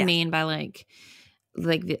that's what I Yes. mean by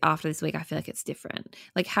after this week, I feel like it's different.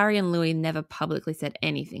 Like Harry and Louis never publicly said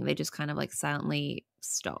anything. They just kind of like silently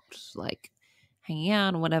stopped like hanging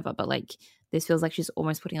out or whatever. But like this feels like she's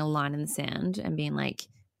almost putting a line in the sand and being like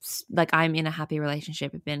I'm in a happy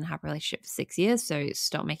relationship. I've been in a happy relationship for 6 years. So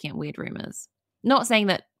stop making up weird rumors. Not saying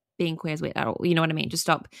that being queer is weird at all. You know what I mean? Just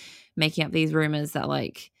stop making up these rumors that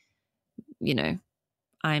like, you know,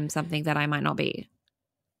 I'm something that I might not be.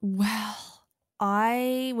 Well,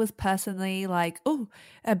 I was personally like,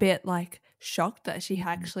 a bit like shocked that she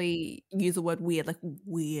actually used the word weird, like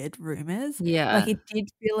weird rumors. Yeah. Like it did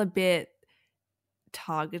feel a bit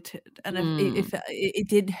targeted, and if it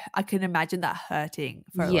did, I can imagine that hurting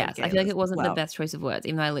for a lot of Yes, I feel like gays it wasn't as the well. best choice of words,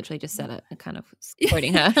 even though I literally just said it and kind of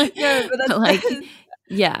quoting her. No, but that's like,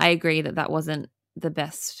 yeah, I agree that wasn't the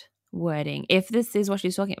best wording. If this is what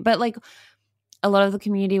she's talking about. But like a lot of the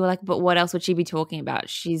community were like, but what else would she be talking about?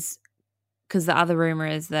 Because the other rumor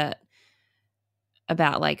is that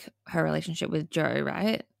about like her relationship with Joe,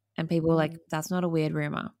 right? And people were like, that's not a weird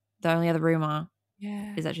rumor. The only other rumor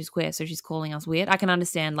is that she's queer, so she's calling us weird. I can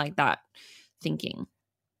understand like that thinking.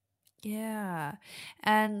 Yeah.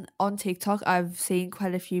 And on TikTok, I've seen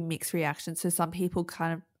quite a few mixed reactions. So some people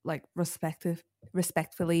kind of like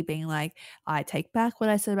respectfully being like, I take back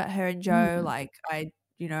what I said about her and Joe. Like I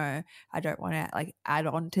don't want to like add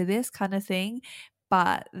on to this kind of thing.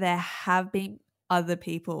 But there have been other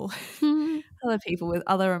people with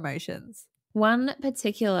other emotions. One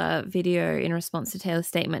particular video in response to Taylor's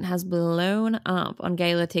statement has blown up on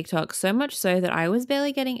Gaylor TikTok, so much so that I was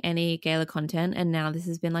barely getting any Gaylor content, and now this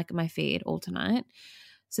has been like my feed all tonight.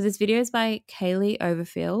 So this video is by Kaylee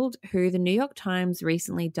Overfield, who the New York Times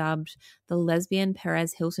recently dubbed the lesbian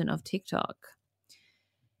Perez Hilton of TikTok.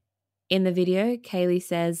 In the video, Kaylee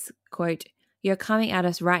says, quote, "You're coming at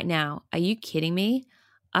us right now. Are you kidding me?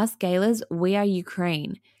 Us Gaylors, we are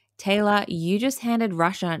Ukraine. Taylor, you just handed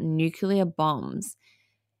Russia nuclear bombs.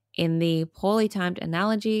 In the poorly timed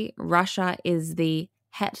analogy, Russia is the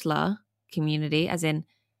Hitler community, as in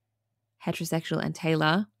heterosexual and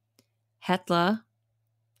Taylor. Hitler."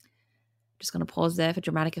 Just going to pause there for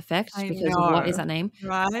dramatic effect because what is that name?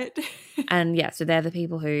 Right. And yeah, so they're the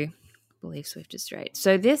people who believe Swift is straight.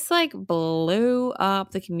 So this like blew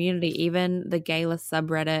up the community. Even the Gaylor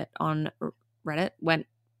subreddit on Reddit went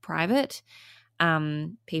private.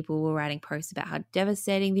 People were writing posts about how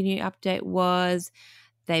devastating the new update was.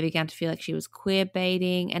 They began to feel like she was queer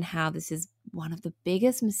baiting and how this is one of the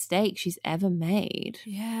biggest mistakes she's ever made.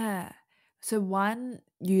 Yeah. So one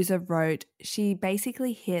user wrote, she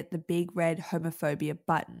basically hit the big red homophobia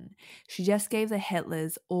button. She just gave the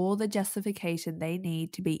Hitlers all the justification they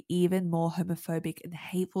need to be even more homophobic and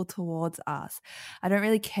hateful towards us. I don't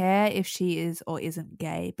really care if she is or isn't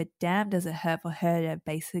gay, but damn does it hurt for her to have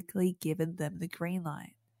basically given them the green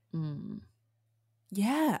light.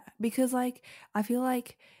 Yeah, because like I feel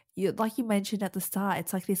like you mentioned at the start,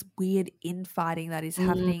 it's like this weird infighting that is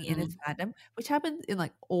happening in this fandom, which happens in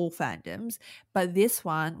like all fandoms. But this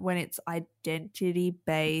one, when it's identity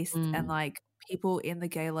based and like people in the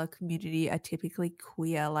Gaylor community are typically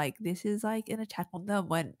queer, like this is like an attack on them.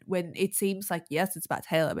 When it seems like yes, it's about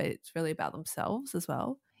Taylor, but it's really about themselves as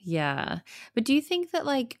well. Yeah, but do you think that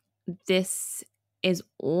like this is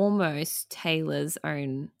almost Taylor's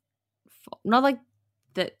own fault? Not like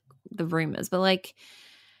the rumors, but like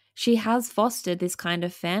she has fostered this kind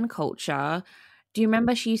of fan culture. Do you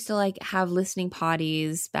remember she used to like have listening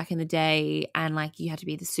parties back in the day, and like you had to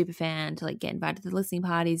be the super fan to like get invited to the listening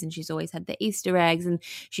parties, and she's always had the Easter eggs, and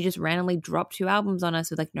she just randomly dropped 2 albums on us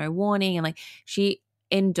with like no warning, and like she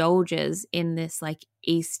indulges in this like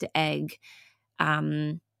Easter egg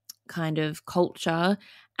kind of culture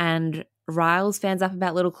and riles fans up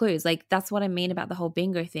about little clues. Like that's what I mean about the whole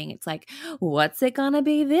bingo thing. It's like, what's it gonna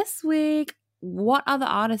be this week? What other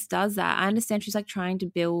artist does that? I understand she's like trying to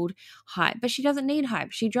build hype, but she doesn't need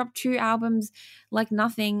hype. She dropped 2 albums like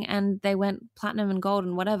nothing and they went platinum and gold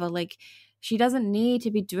and whatever. Like she doesn't need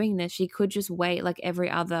to be doing this. She could just wait like every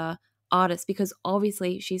other artist, because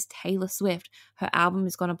obviously she's Taylor Swift. Her album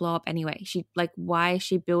is going to blow up anyway. She like, why is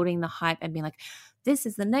she building the hype and being like, this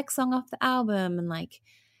is the next song off the album, and like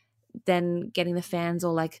then getting the fans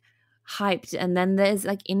all like hyped, and then there's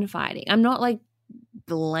like infighting. I'm not like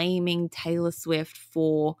blaming Taylor Swift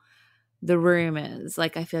for the rumors.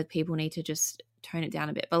 Like I feel like people need to just tone it down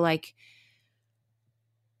a bit, but like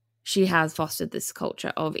she has fostered this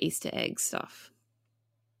culture of Easter egg stuff.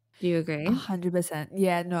 Do you agree? 100%.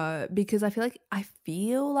 Yeah, no, because I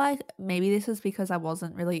feel like maybe this is because I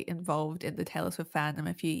wasn't really involved in the Taylor Swift fandom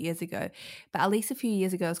a few years ago, but at least a few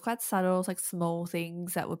years ago, it was quite subtle. It was like small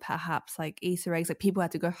things that were perhaps like Easter eggs, like people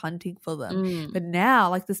had to go hunting for them. But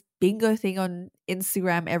now, like this bingo thing on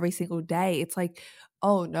Instagram every single day, it's like,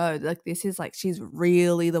 oh no, like this is like she's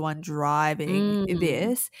really the one driving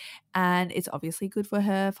this. And it's obviously good for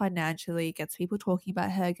her financially, gets people talking about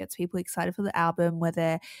her, gets people excited for the album,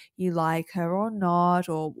 whether you like her or not,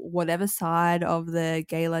 or whatever side of the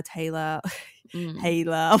Gaylor Taylor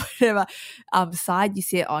Taylor whatever side you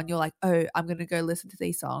sit on, you're like, oh, I'm gonna go listen to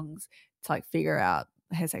these songs to like figure out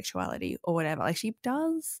her sexuality or whatever. Like she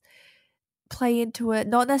does play into it,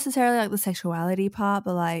 not necessarily like the sexuality part,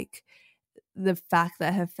 but like the fact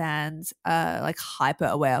that her fans are like hyper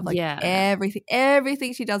aware of like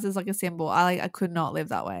everything she does is like a symbol. I could not live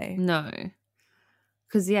that way. No.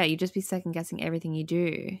 Because, yeah, you'd just be second guessing everything you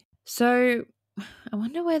do. So I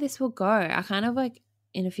wonder where this will go. I kind of like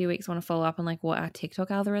in a few weeks want to follow up on like what our TikTok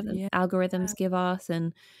algorithms give us,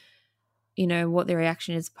 and, you know, what the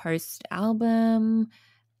reaction is post album.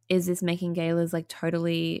 Is this making Gaylor's like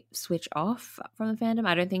totally switch off from the fandom?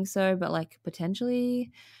 I don't think so, but like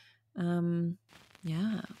potentially.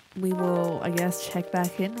 Yeah. We will, I guess, check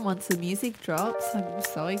back in once the music drops. I'm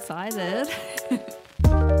so excited.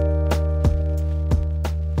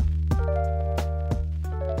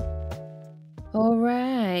 All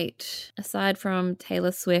right. Aside from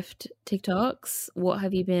Taylor Swift TikToks, what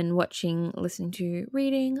have you been watching, listening to,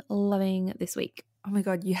 reading, loving this week? Oh my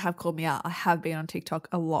God, you have called me out. I have been on TikTok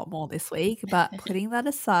a lot more this week, but putting that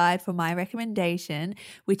aside for my recommendation,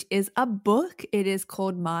 which is a book, it is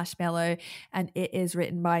called Marshmallow, and it is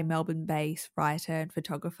written by Melbourne-based writer and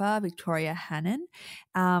photographer Victoria Hannon.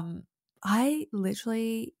 I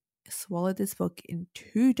literally swallowed this book in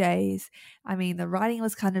 2 days. I mean, the writing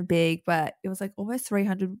was kind of big, but it was like almost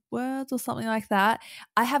 300 words or something like that.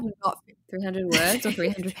 I have not 300 words or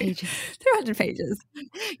 300 pages? 300 pages.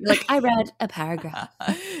 You're like, I read a paragraph.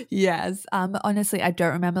 Yes. Honestly, I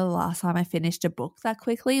don't remember the last time I finished a book that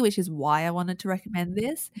quickly, which is why I wanted to recommend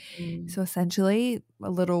this. So essentially, a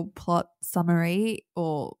little plot summary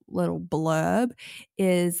or little blurb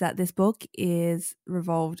is that this book is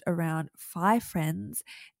revolved around 5 friends,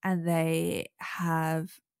 and they have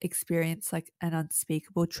experienced like an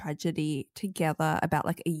unspeakable tragedy together about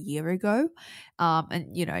like a year ago.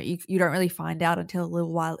 And you know, you don't really find out until a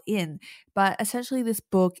little while in, but essentially this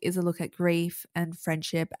book is a look at grief and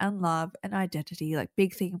friendship and love and identity, like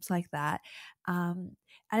big themes like that. And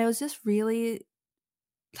it was just really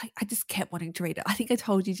like, I just kept wanting to read it. I think I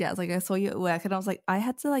told you, Jazz, like I saw you at work and I was like, I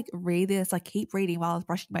had to like read this, like keep reading while I was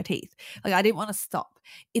brushing my teeth. Like I didn't want to stop.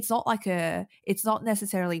 It's not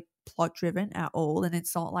necessarily plot driven at all, and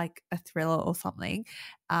it's not like a thriller or something.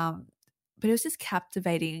 But it was just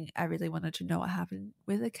captivating. I really wanted to know what happened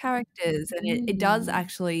with the characters, and it does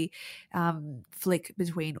actually flick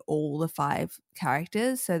between all the 5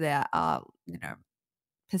 characters. So there are, you know,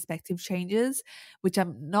 perspective changes, which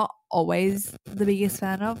I'm not always the biggest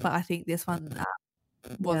fan of, but I think this one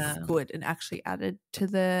was good and actually added to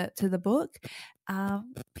the book.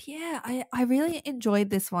 Yeah, I really enjoyed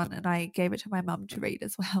this one, and I gave it to my mum to read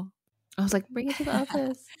as well. I was like, bring it to the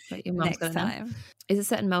office. But your mum's Next time. Is it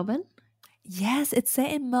set in Melbourne? Yes, it's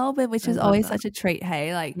set in Melbourne, which is always such a treat,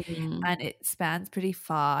 hey? Like, and it spans pretty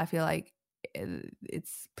far. I feel like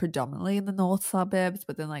it's predominantly in the north suburbs,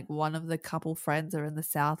 but then like one of the couple friends are in the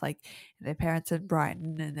south, like their parents are in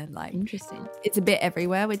Brighton, and then like interesting. It's a bit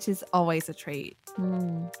everywhere, which is always a treat.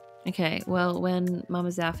 Okay, well, when Mama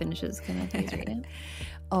Zhao finishes, can I please read it?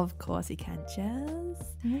 Of course you can,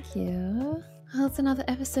 Jess. Thank you. Well, it's another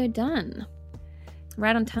episode done.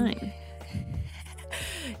 Right on time.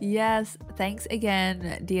 Yes, thanks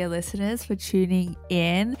again, dear listeners, for tuning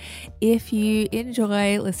in. If you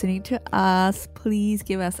enjoy listening to us, please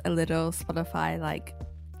give us a little Spotify, like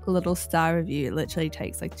a little star review. It literally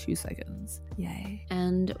takes like 2 seconds. Yay.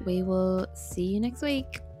 And we will see you next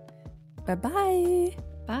week. Bye-bye.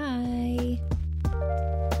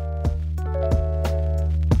 Bye.